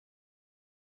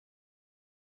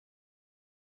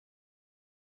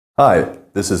Hi,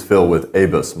 this is Phil with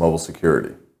ABUS Mobile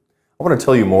Security. I want to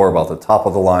tell you more about the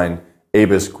top-of-the-line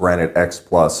ABUS Granit X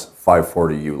Plus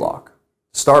 540 U-Lock.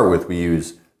 To start with, we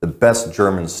use the best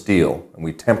German steel and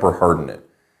we temper harden it.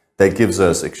 That gives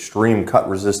us extreme cut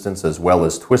resistance as well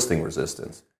as twisting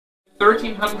resistance.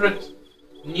 1300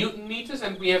 Newton meters,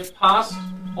 and we have passed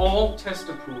all test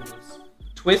approvals.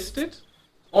 Twisted,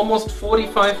 almost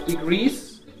 45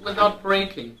 degrees without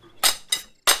breaking.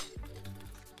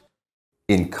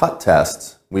 In cut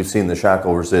tests, we've seen the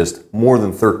shackle resist more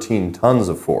than 13 tons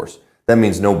of force. That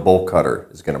means no bolt cutter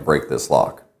is going to break this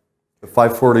lock. The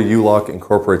 540 U-Lock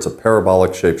incorporates a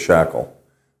parabolic shaped shackle,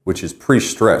 which is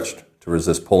pre-stretched to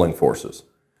resist pulling forces.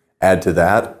 Add to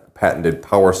that a patented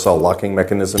power cell locking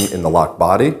mechanism in the lock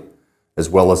body, as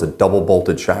well as a double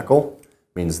bolted shackle,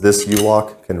 means this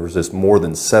U-Lock can resist more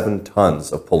than 7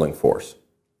 tons of pulling force.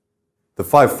 The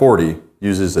 540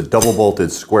 uses a double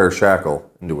bolted square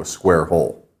shackle into a square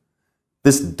hole.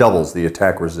 This doubles the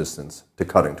attack resistance to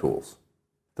cutting tools.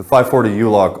 The 540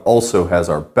 U-Lock also has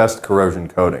our best corrosion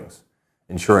coatings,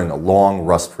 ensuring a long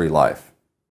rust-free life.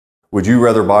 Would you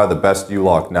rather buy the best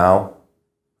U-Lock now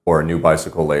or a new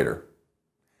bicycle later?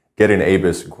 Get an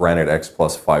ABUS Granit X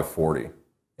Plus 540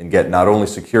 and get not only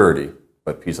security,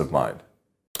 but peace of mind.